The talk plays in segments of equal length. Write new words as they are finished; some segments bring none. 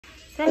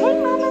Say hey,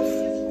 mamas.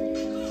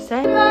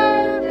 Say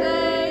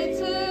birthday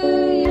to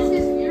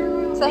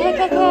you. Say hey,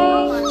 KK.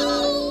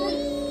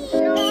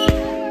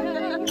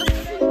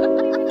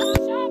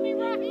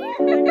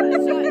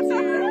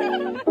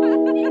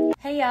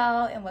 Hey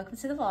y'all, and welcome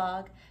to the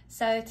vlog.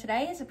 So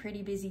today is a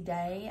pretty busy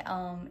day.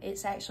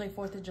 It's actually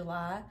 4th of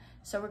July,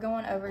 so we're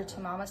going over to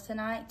Mama's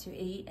tonight to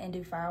eat and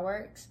do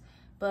fireworks.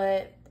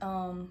 But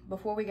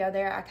before we go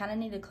there, I kind of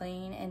need to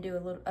clean and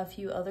do a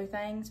few other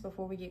things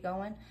before we get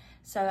going.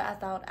 So I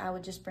thought I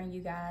would just bring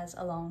you guys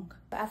along.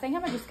 I think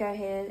I'm gonna just go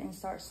ahead and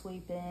start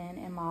sweeping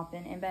and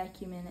mopping and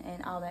vacuuming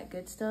and all that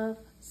good stuff.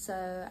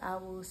 So I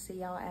will see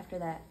y'all after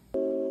that.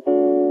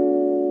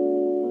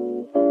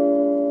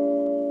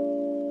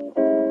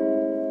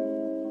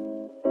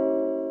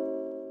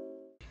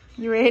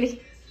 You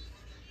ready?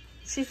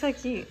 She's so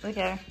cute. Look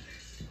at her.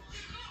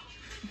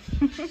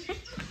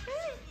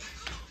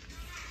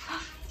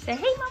 Say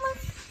hey,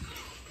 mamas.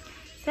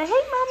 Say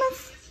hey,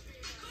 mamas.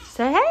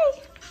 Say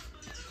hey.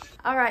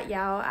 All right,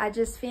 y'all. I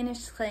just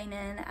finished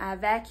cleaning. I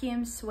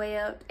vacuumed,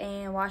 swept,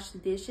 and washed the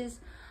dishes.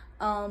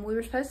 We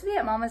were supposed to be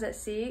at Mama's at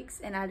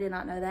 6, and I did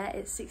not know that.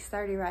 It's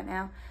 6:30 right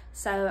now.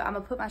 So I'm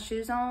gonna put my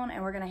shoes on,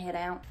 and we're gonna head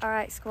out. All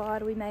right,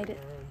 squad. We made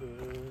it.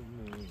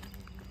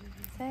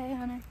 Say hey,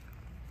 Hunter.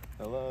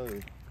 Hello.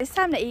 It's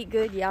time to eat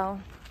good,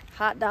 y'all.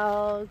 Hot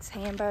dogs,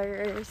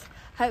 hamburgers.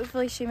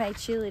 Hopefully she made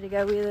chili to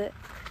go with it,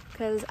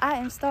 because I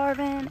am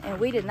starving and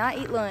we did not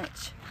eat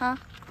lunch, huh?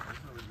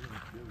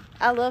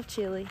 I love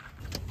chili.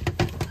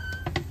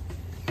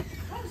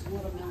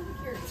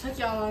 Took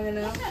y'all long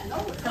enough.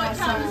 What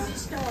time does it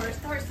start? It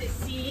starts at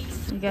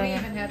 6. We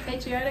even have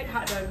patriotic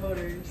hot dog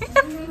holders.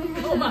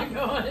 Oh my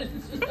gosh.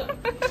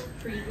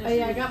 Oh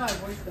yeah, I got my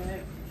voice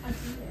back. I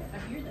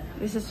hear that.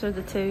 This is for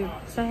the tube.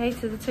 Say hey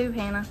to the tube,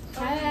 Hannah.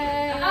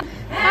 Hey.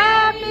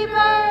 Happy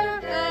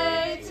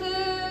birthday to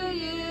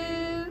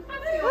you.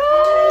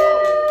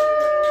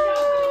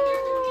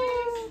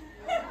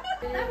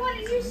 Why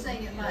did you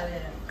sing it like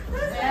that?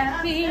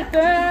 Happy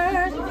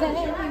birthday.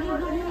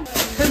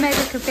 Who made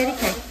the confetti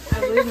cake? I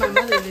believe my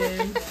mother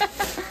did.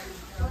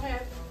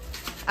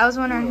 I was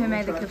wondering who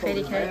made the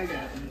confetti cake.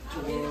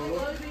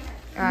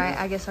 Alright,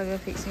 I guess I'll go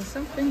fix me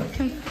something.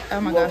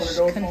 Oh my gosh,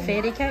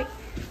 confetti cake.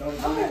 You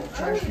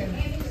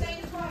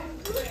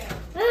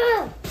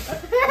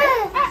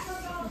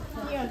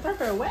gotta throw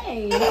her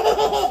away.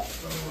 Oh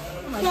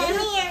my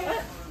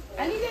goodness.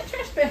 I need that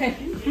trash bag.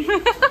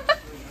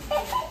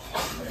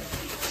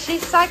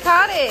 She's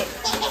psychotic.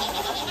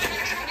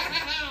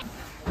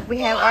 We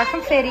have our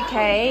confetti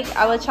cake.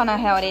 I'll let y'all know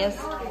how it is.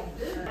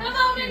 Come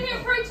on in here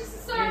and preach us a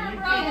sermon,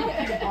 brother.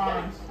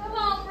 Come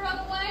on,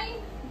 Brother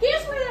Wayne.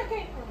 Guess where that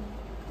came from?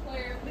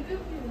 Where? The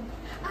Goopy.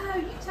 Oh,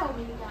 you told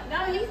me about it. No,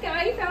 he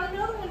found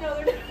another one the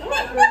other day.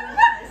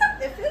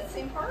 It fits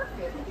him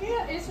perfect.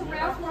 Yeah, it's a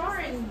Ralph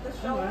Lauren. The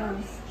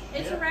shoulders.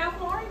 It's a Ralph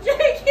Lauren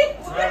jacket.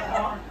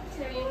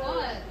 Tell you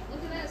what,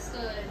 look at that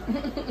stud.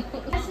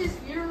 That's his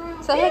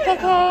funeral. Say hey, KK.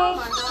 Oh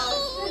my gosh.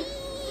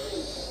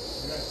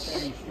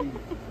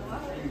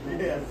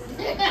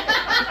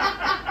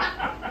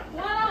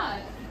 Why not?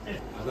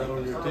 Is that on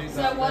your TikTok?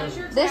 So what is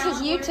your This is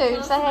talent? YouTube.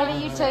 Say hey to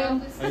YouTube.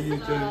 Hey, you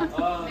too.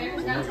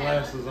 With my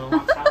glasses on.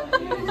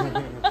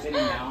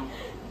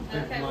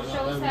 Okay, well,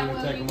 show us how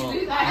well Take you them do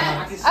off.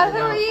 that. Oh, who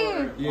are you?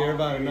 Yeah,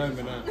 everybody knows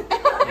me now.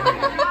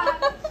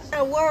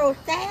 The world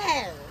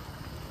there.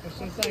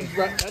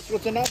 That's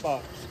what's in that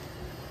box.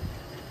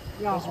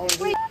 Y'all,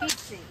 Wait,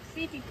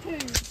 52.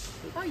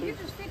 Oh, you're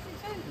just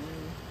 52.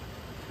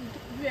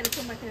 You better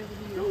come back over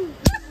here.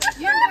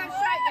 You're in good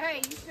shape. Hey,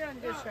 you still in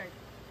good shape.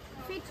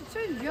 52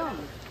 is young.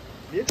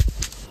 Yeah.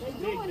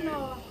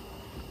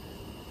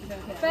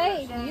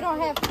 Babe, you don't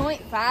have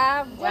 0.5.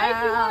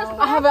 Wow.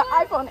 I have an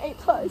iPhone 8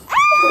 Plus.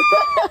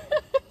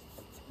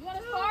 You want a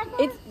sparkle?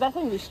 That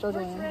thing be Where's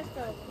struggling. the rest of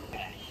it?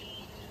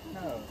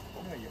 No,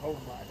 you hold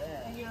them like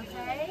that. Are you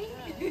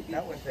okay?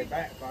 That was they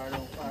backfired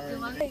on fire.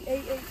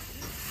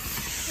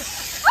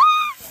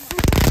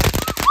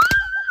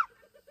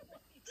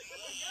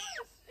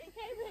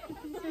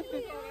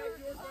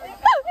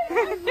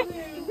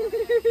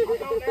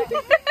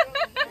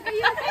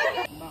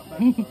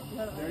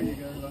 There you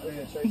go. Like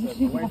that. Shake that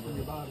away from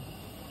your body.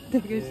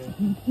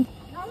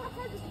 No, I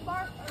had the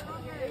spark on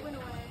here. It went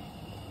away.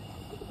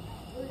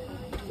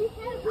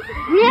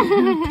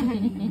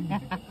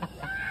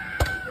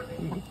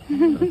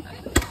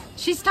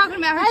 She's talking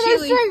about her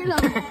chili.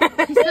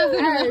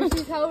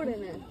 She's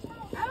holding it.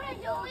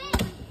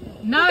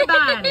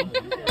 Nobody.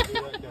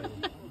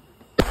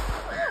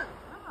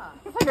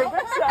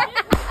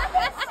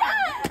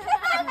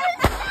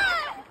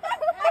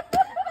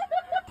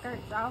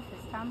 Skirt's off.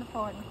 It's time to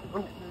party.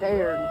 I'm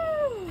scared.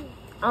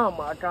 Oh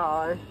my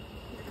God.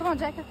 Come on,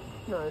 Jacob.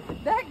 No.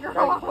 That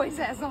girl always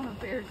has on a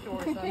pair of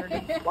shorts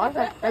underneath. Why is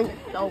that thing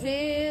so?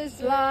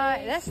 It's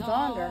like that's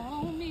thunder.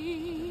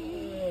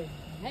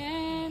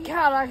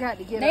 God, I got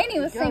to get Nanny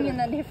up was and go. singing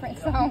a different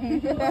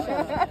song.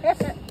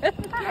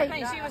 I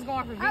think she was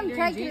going for I'm Victory in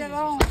taking Jesus. it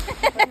on.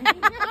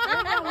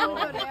 I want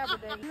to go to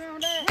Aberdeen. You know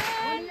that?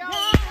 One of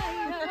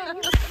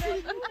y'all-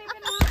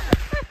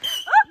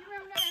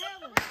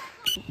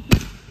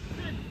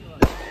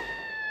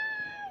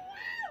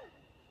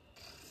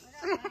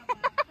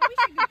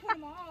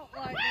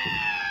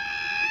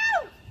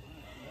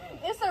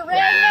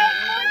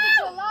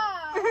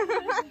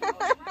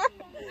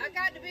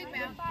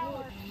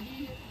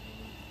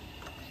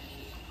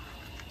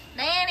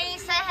 Nanny,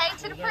 say hey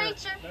to the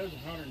preacher. Those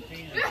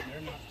 110,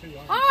 they're not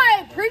 200.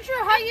 Hi, preacher,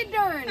 how you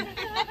doing?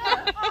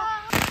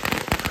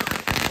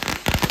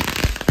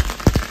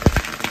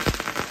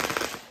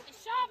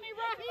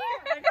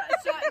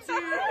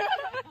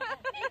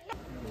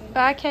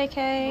 Bye,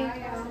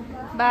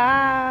 KK.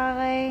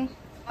 Bye.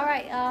 All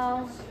right,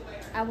 y'all.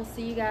 I will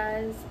see you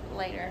guys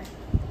later.